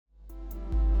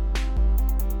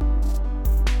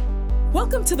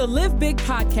Welcome to the Live Big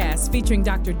podcast featuring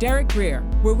Dr. Derek Grier,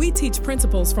 where we teach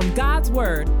principles from God's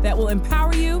Word that will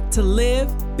empower you to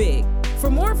live big. For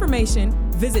more information,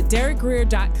 visit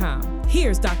derekgrier.com.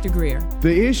 Here's Dr. Grier.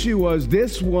 The issue was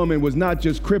this woman was not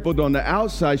just crippled on the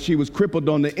outside, she was crippled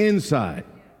on the inside.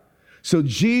 So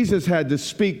Jesus had to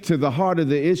speak to the heart of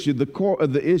the issue, the core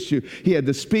of the issue. He had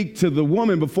to speak to the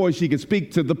woman before she could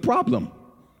speak to the problem.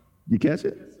 You catch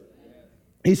it?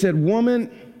 He said, "Woman,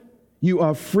 you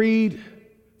are freed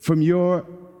from your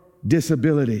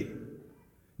disability."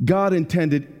 God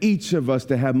intended each of us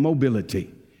to have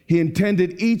mobility. He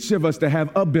intended each of us to have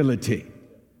ability.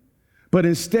 But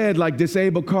instead, like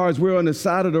disabled cars, we're on the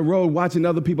side of the road watching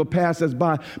other people pass us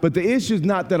by. But the issue is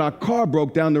not that our car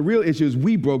broke down. The real issue is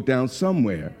we broke down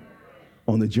somewhere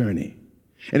on the journey.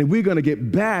 And if we're going to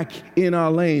get back in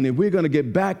our lane, if we're going to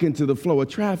get back into the flow of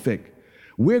traffic,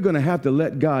 we're going to have to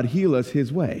let God heal us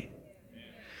his way.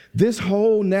 This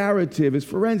whole narrative is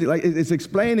forensic. Like it's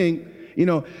explaining,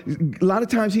 a lot of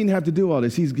times he didn't have to do all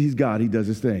this. He's God. He does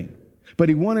his thing. But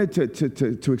he wanted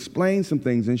to explain some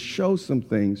things and show some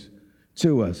things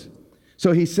to us.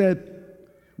 So he said,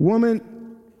 "Woman,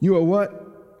 you are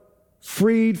what?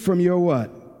 Freed from your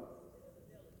what?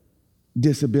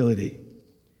 Disability."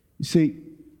 You see,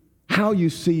 how you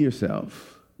see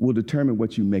yourself will determine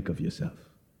what you make of yourself.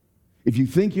 If you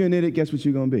think you're an idiot, guess what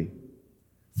you're going to be?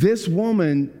 This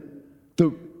woman,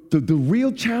 the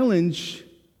real challenge,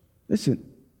 listen,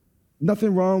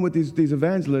 nothing wrong with these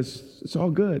evangelists. It's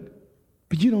all good.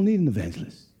 But you don't need an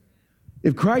evangelist.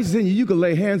 If Christ is in you, you can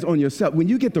lay hands on yourself. When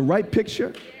you get the right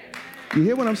picture, you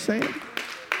hear what I'm saying?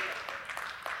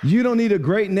 You don't need a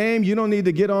great name. You don't need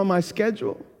to get on my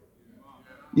schedule.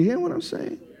 You hear what I'm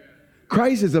saying?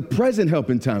 Christ is a present help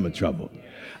in time of trouble.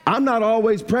 I'm not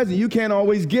always present. You can't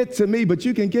always get to me, but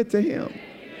you can get to him.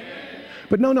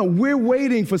 But no, we're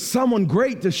waiting for someone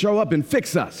great to show up and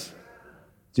fix us.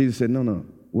 Jesus said, no,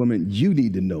 woman, you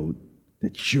need to know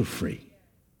that you're free.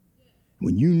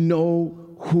 When you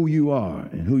know who you are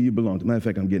and who you belong to. Matter of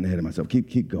fact, I'm getting ahead of myself.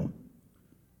 Keep going.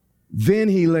 Then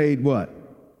he laid what?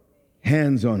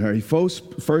 Hands on her. He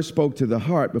first spoke to the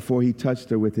heart before he touched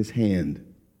her with his hand.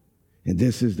 And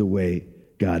this is the way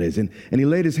God is. And he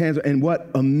laid his hands on, and what?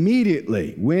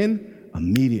 Immediately. When?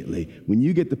 Immediately. When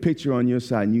you get the picture on your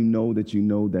side and you know that you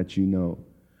know that you know.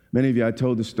 Many of you, I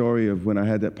told the story of when I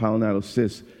had that pilonidal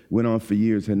cyst, went on for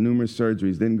years, had numerous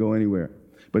surgeries, didn't go anywhere.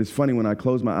 But it's funny, when I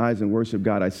close my eyes and worship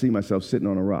God, I see myself sitting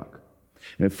on a rock.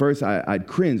 And at first, I'd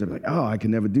cringe. I'd be like, oh, I can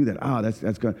never do that. Oh,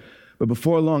 that's good. But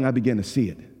before long, I began to see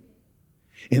it.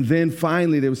 And then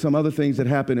finally, there were some other things that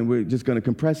happened, and we're just going to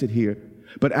compress it here.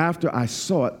 But after I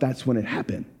saw it, that's when it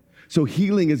happened. So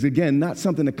healing is, again, not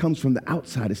something that comes from the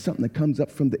outside. It's something that comes up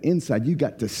from the inside. You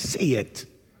got to see it.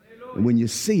 And when you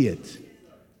see it,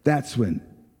 that's when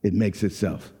it makes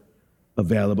itself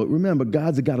available. Remember,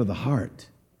 God's a God of the heart.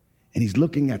 And he's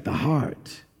looking at the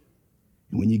heart.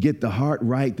 And when you get the heart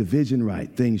right, the vision right,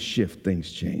 things shift,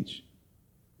 things change.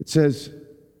 It says,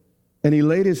 and he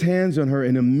laid his hands on her,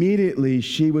 and immediately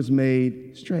she was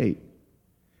made straight.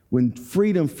 When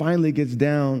freedom finally gets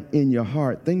down in your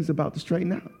heart, things are about to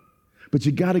straighten out. But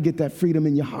you got to get that freedom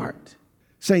in your heart.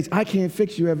 Saints, I can't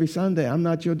fix you every Sunday. I'm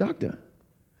not your doctor.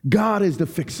 God is the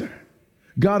fixer.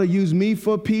 God will use me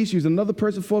for a piece, use another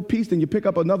person for a piece, then you pick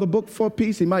up another book for a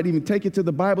piece. He might even take you to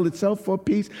the Bible itself for a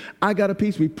piece. I got a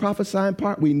piece. We prophesy in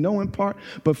part. We know in part.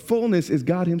 But fullness is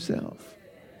God himself.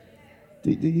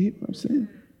 Do you hear what I'm saying?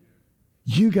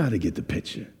 You got to get the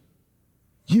picture.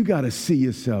 You got to see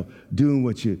yourself doing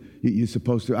what you're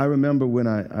supposed to. I remember when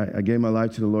I gave my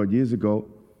life to the Lord years ago,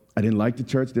 I didn't like the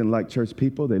church, didn't like church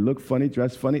people. They looked funny,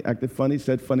 dressed funny, acted funny,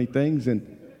 said funny things,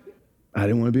 and I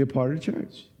didn't want to be a part of the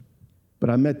church. But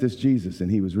I met this Jesus, and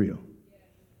he was real.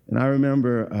 And I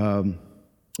remember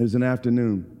it was an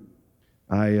afternoon.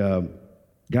 I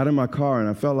got in my car, and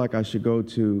I felt like I should go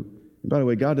to, and by the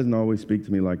way, God doesn't always speak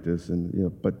to me like this,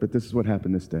 and but this is what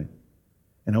happened this day.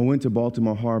 And I went to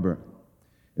Baltimore Harbor.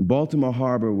 And Baltimore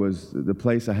Harbor was the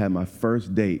place I had my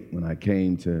first date when I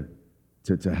came to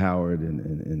Howard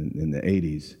in the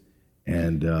 80s.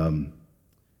 And,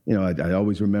 I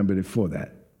always remembered it for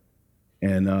that.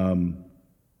 And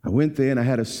I went there, and I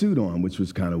had a suit on, which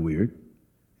was kind of weird.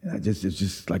 And it's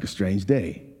just like a strange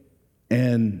day.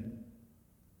 And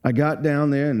I got down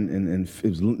there, and it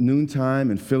was noontime,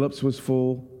 and Phillips was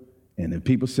full, and the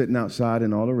people sitting outside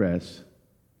and all the rest.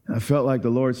 And I felt like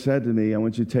the Lord said to me, I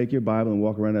want you to take your Bible and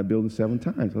walk around that building 7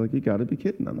 times. I'm like, you got to be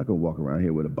kidding. I'm not going to walk around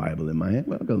here with a Bible in my hand.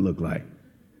 What am I going to look like?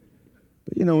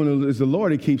 But, when it's the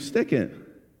Lord, it keeps sticking.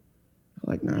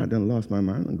 I'm like, nah, I done lost my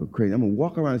mind. I'm going to go crazy. I'm going to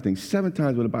walk around this thing 7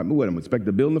 times with a Bible. What, I'm going to expect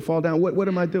the building to fall down? What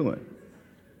am I doing?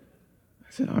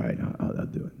 I said, all right, I'll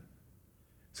do it.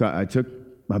 So I took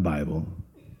my Bible,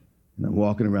 and I'm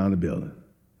walking around the building.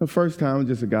 The first time,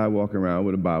 just a guy walking around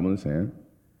with a Bible in his hand.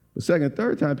 The second,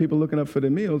 third time, people looking up for their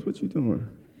meals. What you doing?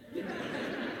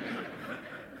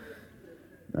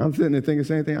 I'm sitting there thinking the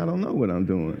same thing. I don't know what I'm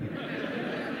doing.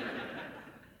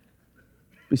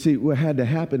 But see, what had to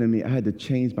happen to me, I had to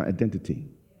change my identity.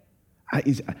 I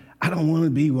don't want to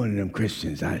be one of them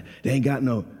Christians. They ain't got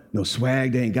no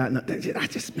swag. They ain't got no.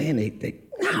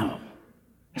 No.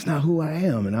 That's not who I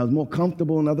am. And I was more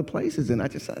comfortable in other places. And I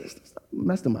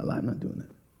messed up my life. I'm not doing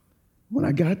that. When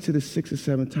I got to the 6th or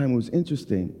 7th time, it was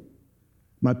interesting.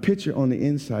 My picture on the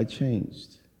inside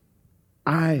changed.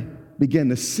 I began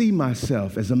to see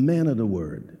myself as a man of the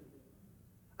word.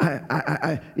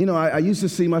 I used to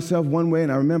see myself one way,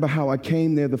 and I remember how I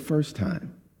came there the first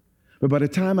time. But by the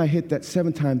time I hit that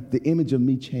 7th time, the image of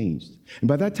me changed. And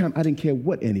by that time, I didn't care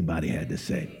what anybody had to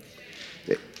say.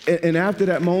 And after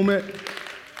that moment,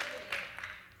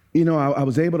 I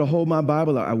was able to hold my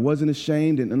Bible. I wasn't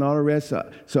ashamed and all the rest.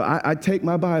 So I take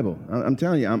my Bible. I'm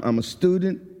telling you, I'm a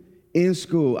student in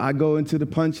school. I go into the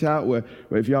punch out where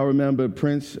if y'all remember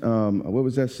Prince, what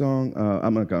was that song?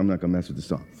 I'm not gonna mess with the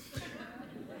song.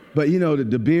 But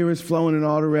the beer is flowing and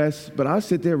all the rest. But I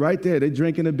sit there right there. They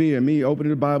drinking the beer, me opening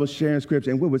the Bible, sharing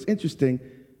scripture. And what was interesting,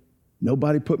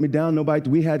 nobody put me down.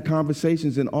 We had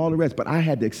conversations and all the rest. But I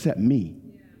had to accept me.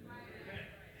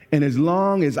 And as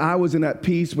long as I was in that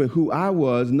peace with who I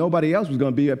was, nobody else was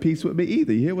going to be at peace with me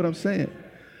either. You hear what I'm saying?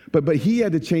 But he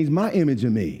had to change my image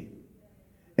of me.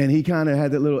 And he kind of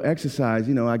had that little exercise,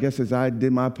 I guess as I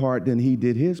did my part, then he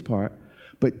did his part.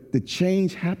 But the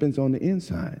change happens on the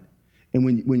inside. And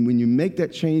when you make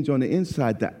that change on the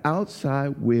inside, the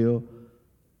outside will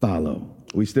follow.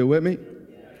 We still with me?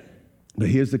 But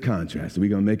here's the contrast. We're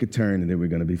going to make a turn, and then we're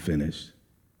going to be finished.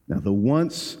 Now, the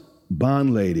once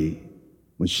bond lady,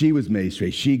 when she was made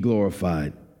straight, she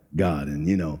glorified God.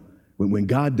 And, when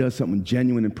God does something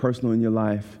genuine and personal in your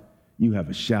life, you have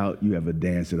a shout, you have a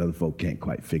dance that other folk can't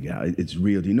quite figure out. It's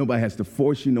real to you. Nobody has to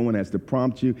force you. No one has to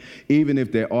prompt you. Even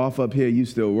if they're off up here, you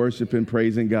still worshiping,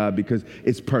 praising God because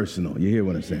it's personal. You hear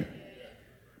what I'm saying?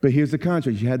 But here's the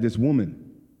contrast. You had this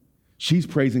woman. She's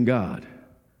praising God.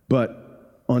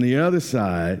 But on the other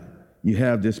side, you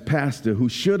have this pastor who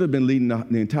should have been leading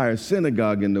the entire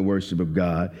synagogue in the worship of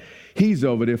God. He's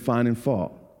over there finding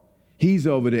fault. He's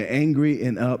over there angry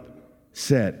and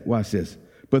upset. Watch this.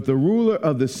 But the ruler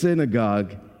of the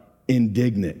synagogue,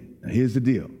 indignant. Now, here's the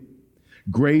deal.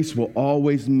 Grace will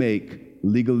always make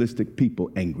legalistic people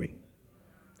angry.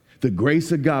 The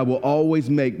grace of God will always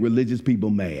make religious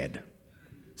people mad.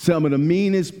 Some of the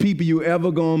meanest people you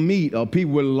ever gonna meet are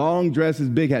people with long dresses,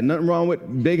 big hats. Nothing wrong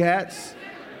with big hats.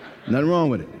 Nothing wrong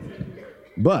with it.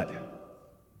 But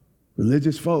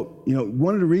religious folk,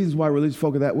 one of the reasons why religious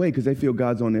folk are that way, because they feel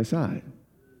God's on their side.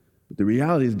 But the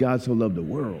reality is God so loved the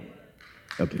world.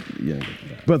 Okay, yeah.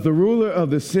 But the ruler of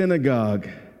the synagogue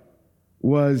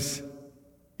was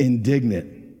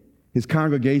indignant. His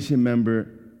congregation member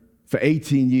for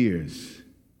 18 years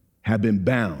had been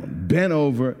bound, bent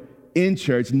over in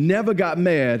church, never got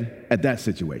mad at that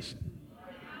situation.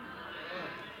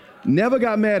 Never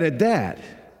got mad at that.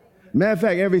 Matter of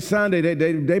fact, every Sunday,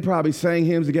 they probably sang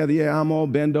hymns together. Yeah, I'm all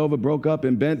bent over, broke up,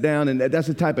 and bent down. And that's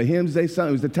the type of hymns they sung.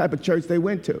 It was the type of church they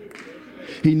went to.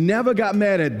 He never got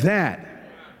mad at that.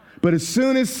 But as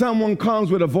soon as someone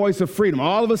comes with a voice of freedom,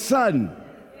 all of a sudden,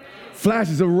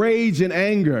 flashes of rage and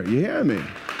anger. You hear me?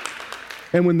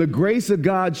 And when the grace of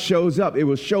God shows up, it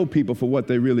will show people for what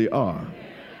they really are.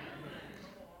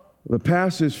 The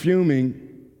pastor's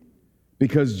fuming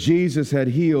because Jesus had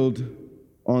healed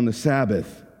on the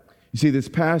Sabbath. You see, this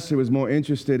pastor was more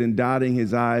interested in dotting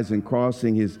his I's and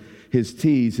crossing his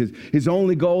T's. His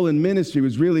only goal in ministry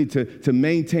was really to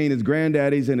maintain his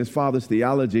granddaddy's and his father's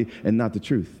theology and not the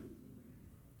truth.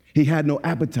 He had no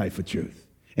appetite for truth.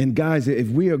 And guys, if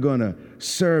we are going to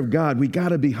serve God, we got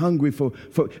to be hungry for,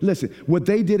 listen, what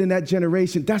they did in that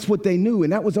generation, that's what they knew,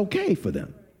 and that was okay for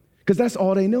them because that's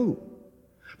all they knew.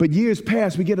 But years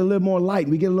pass, we get a little more light,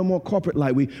 we get a little more corporate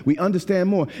light, we understand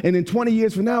more. And in 20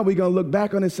 years from now, we're going to look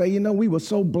back on it and say, we were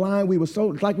so blind, it's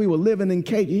like we were living in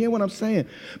cake. You hear what I'm saying?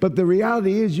 But the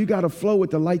reality is you got to flow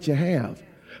with the light you have.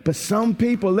 But some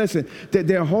people, listen,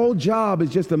 their whole job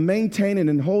is just to maintain it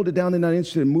and hold it down. They're not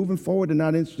interested in moving forward. They're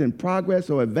not interested in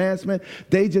progress or advancement.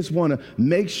 They just want to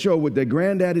make sure what their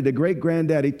granddaddy, their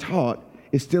great-granddaddy taught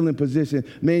is still in position.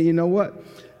 Man, you know what?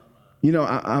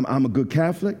 I'm a good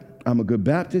Catholic. I'm a good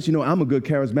Baptist. I'm a good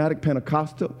charismatic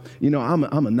Pentecostal.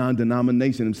 I'm a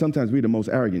non-denomination, and sometimes we're the most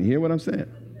arrogant. You hear what I'm saying?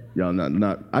 Y'all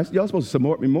y'all supposed to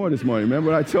support me more this morning. Remember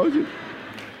what I told you?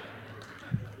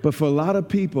 But for a lot of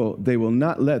people, they will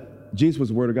not let, Jesus was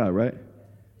the Word of God, right?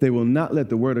 They will not let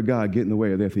the Word of God get in the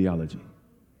way of their theology.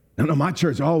 No, my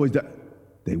church always does.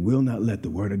 They will not let the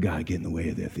Word of God get in the way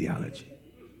of their theology.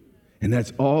 And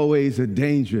that's always a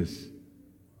dangerous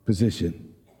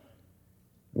position.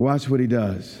 Watch what he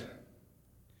does.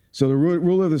 So the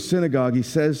ruler of the synagogue, he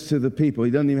says to the people, he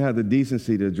doesn't even have the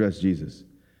decency to address Jesus.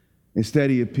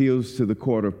 Instead, he appeals to the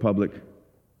court of public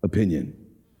opinion.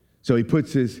 So he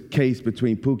puts his case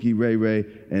between Pookie Ray Ray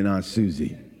and Aunt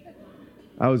Susie.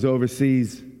 I was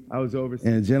overseas, and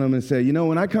a gentleman said, you know,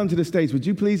 when I come to the States, would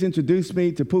you please introduce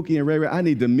me to Pookie and Ray Ray? I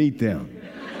need to meet them.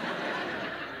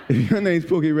 If your name's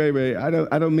Pookie Ray Ray, I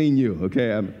don't mean you,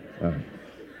 okay?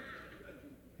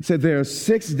 He said there are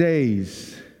 6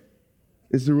 days,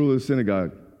 this is the rule of the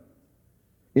synagogue,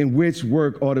 in which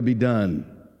work ought to be done.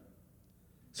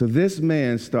 So this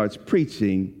man starts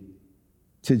preaching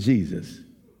to Jesus.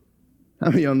 How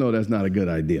many of y'all know that's not a good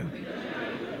idea?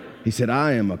 He said,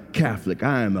 I am a Catholic,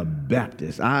 I am a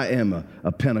Baptist, I am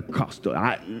a Pentecostal,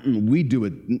 we do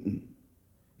it.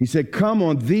 He said, come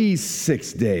on these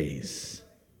 6 days.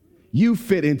 You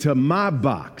fit into my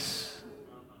box.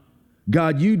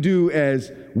 God, you do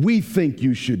as we think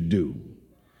you should do.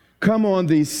 Come on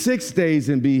these 6 days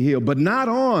and be healed, but not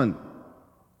on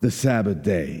the Sabbath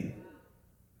day.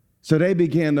 So they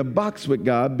began to box with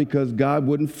God because God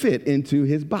wouldn't fit into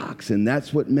his box, and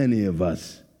that's what many of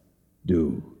us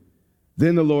do.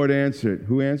 Then the Lord answered.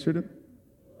 Who answered him?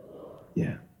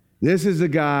 Yeah. This is a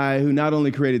guy who not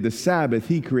only created the Sabbath,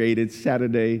 he created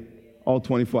Saturday all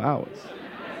 24 hours.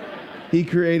 He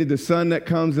created the sun that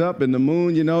comes up and the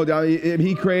moon, you know.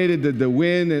 He created the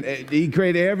wind, and he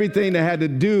created everything that had to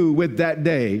do with that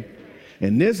day.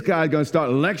 And this guy's going to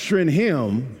start lecturing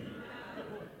him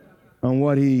on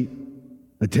what he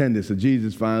attended. So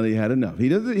Jesus finally had enough. He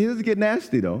doesn't get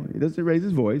nasty, though. He doesn't raise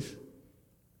his voice.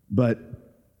 But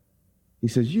he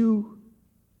says, you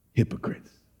hypocrites.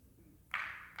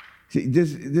 See,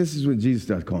 this is when Jesus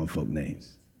starts calling folk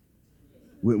names.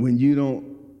 When you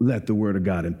don't let the Word of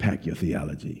God impact your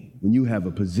theology. When you have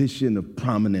a position of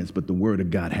prominence, but the Word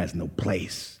of God has no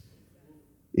place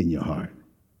in your heart.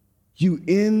 You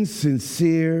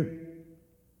insincere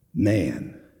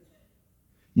man.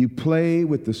 You play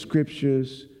with the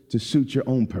Scriptures to suit your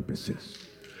own purposes,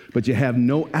 but you have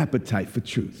no appetite for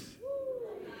truth.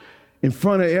 In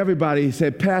front of everybody, he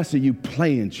said, Pastor, you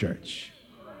play in church.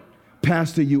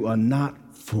 Pastor, you are not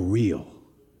for real.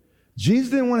 Jesus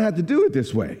didn't want to have to do it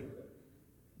this way.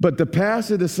 But the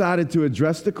pastor decided to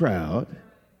address the crowd,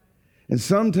 and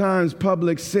sometimes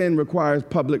public sin requires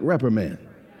public reprimand.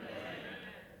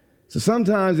 So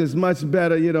sometimes it's much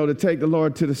better, to take the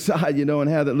Lord to the side, and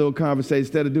have that little conversation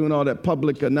instead of doing all that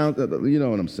public announcement, you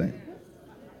know what I'm saying.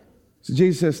 So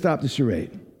Jesus said, stop the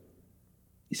charade.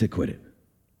 He said, quit it.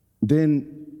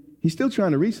 Then he's still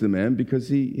trying to reach the man because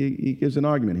he gives an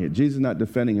argument here. Jesus is not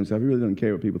defending himself. He really doesn't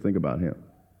care what people think about him.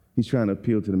 He's trying to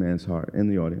appeal to the man's heart and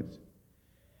the audience.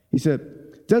 He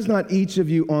said, does not each of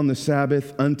you on the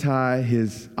Sabbath untie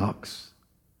his ox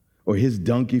or his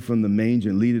donkey from the manger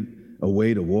and lead it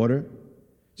away to water?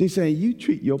 He's saying, you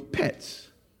treat your pets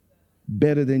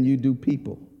better than you do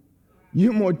people.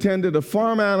 You're more tender to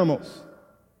farm animals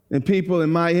than people in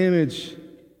my image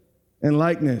and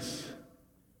likeness.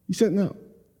 He said, no.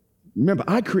 Remember,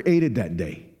 I created that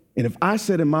day. And if I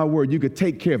said in my word you could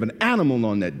take care of an animal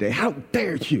on that day, how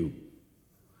dare you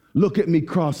look at me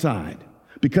cross-eyed?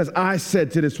 Because I said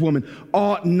to this woman,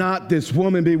 ought not this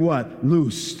woman be what?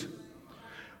 Loosed.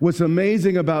 What's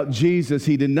amazing about Jesus,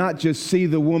 he did not just see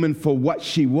the woman for what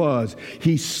she was.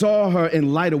 He saw her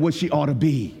in light of what she ought to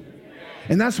be.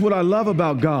 And that's what I love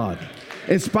about God.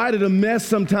 In spite of the mess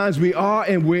sometimes we are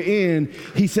and we're in,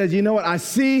 he says, you know what, I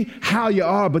see how you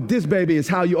are, but this baby is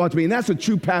how you ought to be. And that's a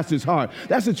true pastor's heart.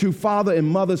 That's a true father and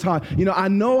mother's heart. I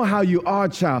know how you are,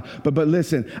 child, but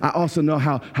listen, I also know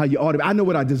how you ought to be. I know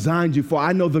what I designed you for.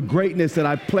 I know the greatness that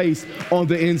I placed on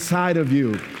the inside of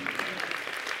you.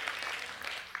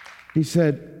 He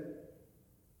said,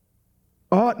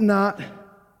 ought not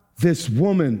this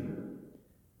woman,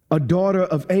 a daughter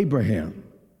of Abraham?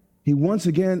 He once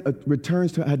again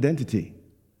returns to her identity,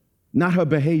 not her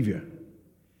behavior.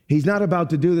 He's not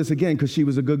about to do this again because she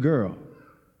was a good girl.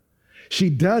 She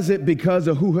does it because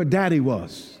of who her daddy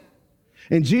was.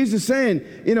 And Jesus is saying,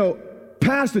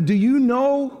 Pastor, do you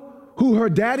know who her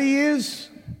daddy is?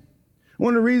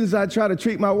 One of the reasons I try to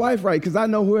treat my wife right, because I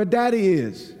know who her daddy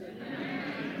is.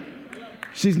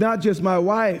 She's not just my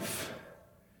wife.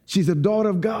 She's a daughter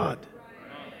of God.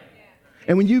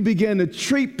 And when you begin to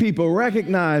treat people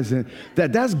recognizing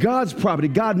that that's God's property,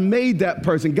 God made that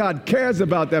person, God cares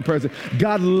about that person,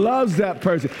 God loves that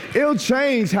person, it'll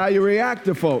change how you react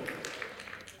to folk.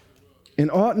 And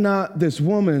ought not this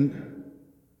woman,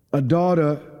 a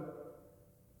daughter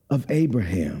of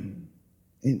Abraham?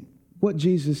 And what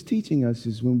Jesus is teaching us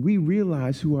is when we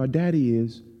realize who our daddy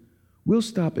is, we'll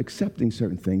stop accepting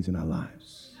certain things in our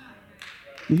lives.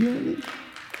 You hear me?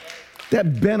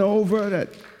 That bent over,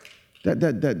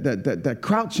 that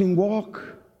crouching walk,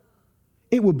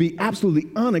 it would be absolutely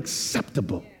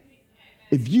unacceptable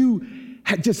if you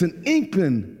had just an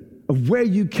inkling of where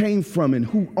you came from and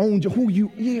who owned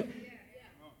you, yeah.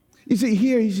 You see,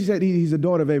 here he said he's a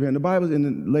daughter of Abraham. The Bible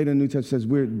later in the New Testament says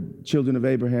we're children of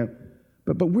Abraham,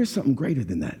 but we're something greater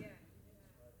than that.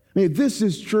 I mean, if this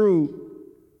is true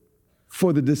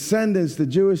for the descendants, the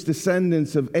Jewish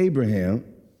descendants of Abraham,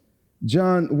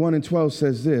 John 1:12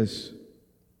 says this,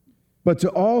 but to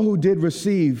all who did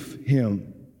receive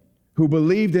him, who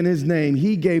believed in his name,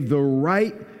 he gave the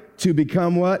right to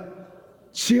become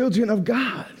what? Children of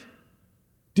God.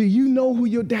 Do you know who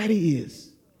your daddy is?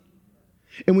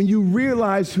 And when you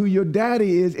realize who your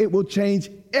daddy is, it will change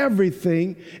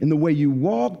everything in the way you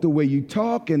walk, the way you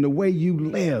talk, and the way you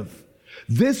live.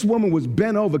 This woman was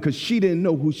bent over because she didn't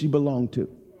know who she belonged to.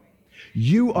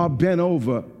 You are bent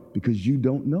over because you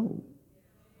don't know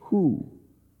who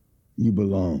you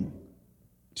belong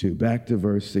to. Back to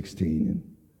verse 16.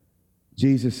 And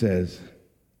Jesus says,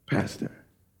 Pastor,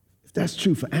 if that's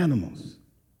true for animals,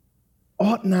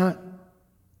 ought not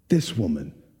this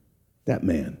woman, that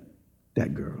man,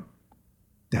 that girl,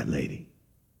 that lady,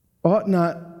 ought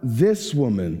not this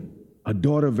woman, a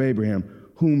daughter of Abraham,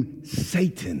 whom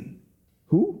Satan,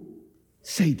 who?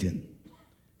 Satan,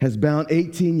 has bound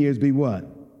 18 years, be what?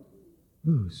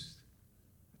 Loosed.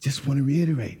 Just want to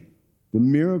reiterate, the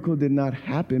miracle did not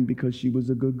happen because she was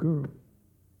a good girl.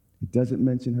 It doesn't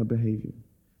mention her behavior.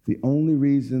 The only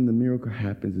reason the miracle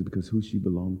happens is because who she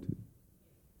belonged to.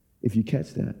 If you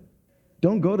catch that,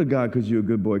 don't go to God because you're a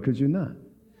good boy, because you're not.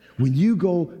 When you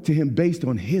go to him based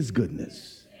on his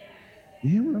goodness, you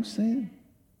hear what I'm saying?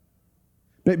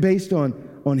 Based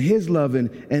on his love and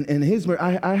his mercy.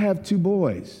 I have two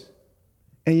boys.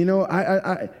 And you know,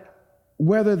 I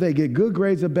whether they get good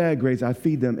grades or bad grades, I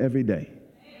feed them every day.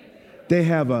 They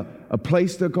have a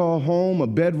place to call home, a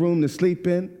bedroom to sleep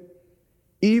in.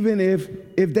 Even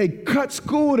if they cut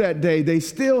school that day, they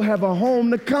still have a home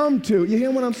to come to. You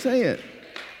hear what I'm saying?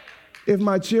 If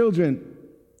my children,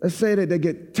 let's say that they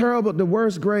get terrible, the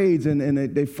worst grades, and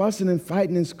they fussing and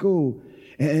fighting in school,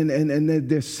 and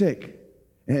they're sick.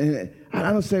 And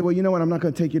I don't say, well, you know what, I'm not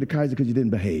going to take you to Kaiser because you didn't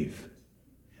behave.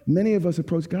 Many of us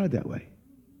approach God that way.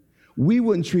 We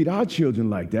wouldn't treat our children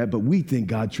like that, but we think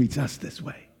God treats us this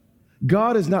way.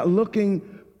 God is not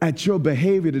looking at your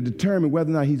behavior to determine whether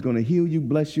or not he's going to heal you,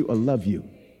 bless you, or love you.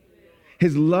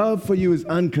 His love for you is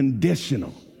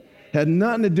unconditional. Had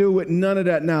nothing to do with none of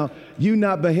that. Now, you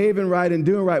not behaving right and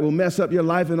doing right will mess up your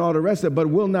life and all the rest of it, but it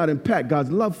will not impact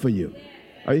God's love for you.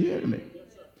 Are you hearing me?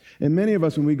 And many of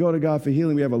us, when we go to God for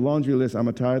healing, we have a laundry list. I'm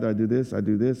a tither, I do this, I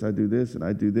do this, I do this, and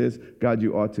I do this. God,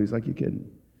 you ought to. It's like, you're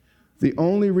kidding. The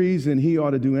only reason he ought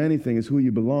to do anything is who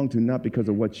you belong to, not because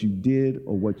of what you did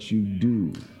or what you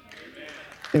do.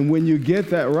 And when you get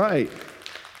that right,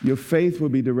 your faith will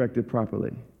be directed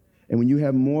properly. And when you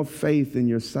have more faith in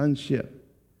your sonship,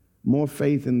 more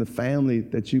faith in the family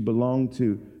that you belong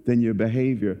to than your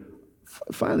behavior,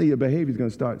 finally your behavior is going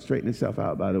to start straightening itself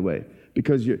out, by the way,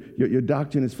 because your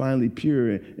doctrine is finally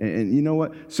pure. And you know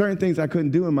what? Certain things I couldn't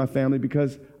do in my family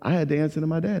because I had to answer to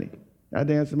my daddy. I had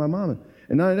to answer to my mama.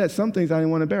 And none of that, some things I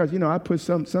didn't want to embarrass. You know, I pushed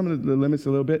some of the limits a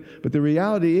little bit, but the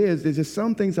reality is there's just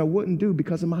some things I wouldn't do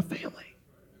because of my family.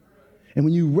 And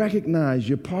when you recognize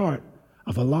you're part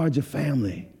of a larger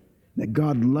family, that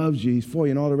God loves you, he's for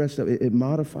you, and all the rest of it, it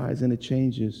modifies and it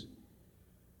changes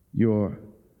your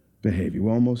behavior.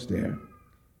 We're almost there.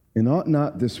 And ought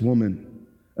not this woman,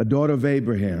 a daughter of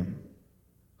Abraham,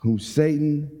 whom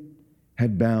Satan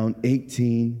had bound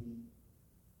 18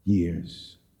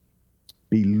 years,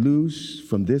 be loosed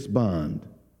from this bond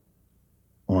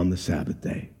on the Sabbath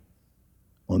day,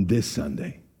 on this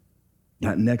Sunday,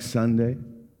 not next Sunday,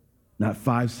 not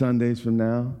 5 Sundays from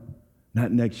now,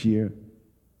 not next year,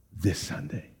 this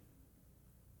Sunday.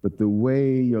 But the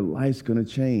way your life's going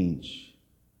to change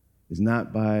is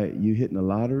not by you hitting the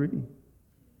lottery.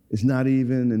 It's not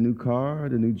even the new car,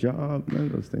 the new job, none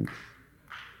of those things.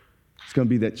 It's going to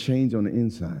be that change on the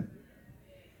inside.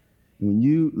 And when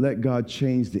you let God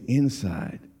change the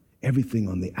inside, everything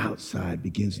on the outside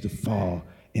begins to fall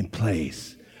in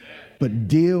place. But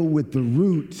deal with the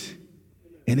root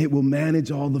and it will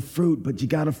manage all the fruit, but you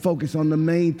got to focus on the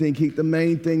main thing. Keep the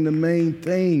main thing the main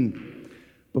thing.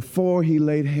 Before he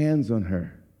laid hands on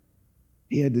her,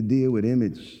 he had to deal with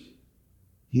image.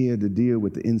 He had to deal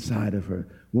with the inside of her.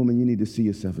 Woman, you need to see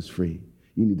yourself as free.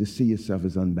 You need to see yourself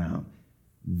as unbound.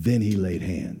 Then he laid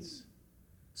hands.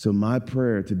 So my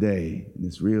prayer today, in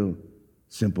this real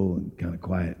simple and kind of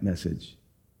quiet message,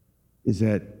 is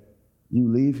that you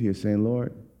leave here saying,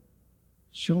 Lord,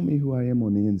 show me who I am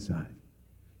on the inside.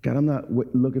 God, I'm not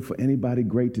looking for anybody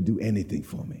great to do anything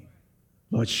for me.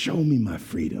 Lord, show me my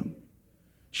freedom.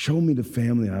 Show me the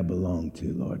family I belong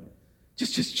to, Lord.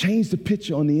 Just change the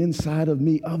picture on the inside of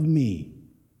me.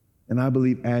 And I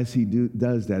believe as he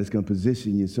does that, it's going to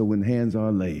position you so when hands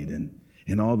are laid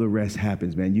and all the rest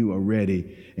happens, man, you are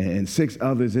ready. And 6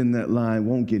 others in that line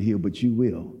won't get healed, but you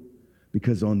will.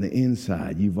 Because on the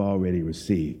inside, you've already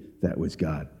received that which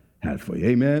God had for you.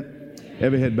 Amen?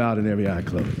 Every head bowed and every eye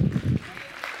closed.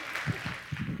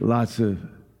 Lots of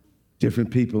different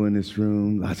people in this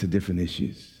room, lots of different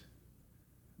issues.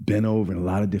 Bent over in a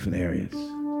lot of different areas.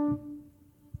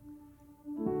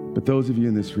 But those of you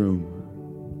in this room,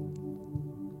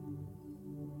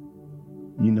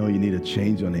 you know you need a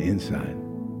change on the inside.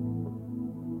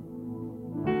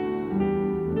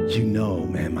 You know,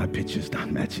 man, my picture's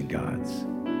not matching God's.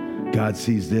 God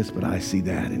sees this, but I see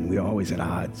that, and we're always at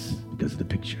odds because of the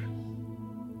picture.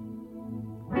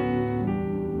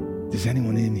 Is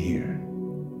anyone in here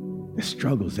that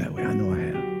struggles that way? I know I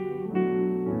have.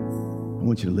 I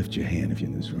want you to lift your hand if you're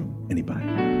in this room. Anybody?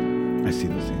 I see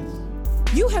those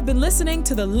hands. You have been listening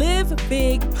to the Live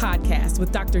Big podcast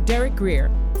with Dr. Derek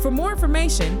Grier. For more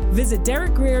information, visit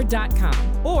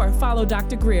DerekGrier.com or follow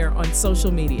Dr. Grier on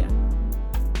social media.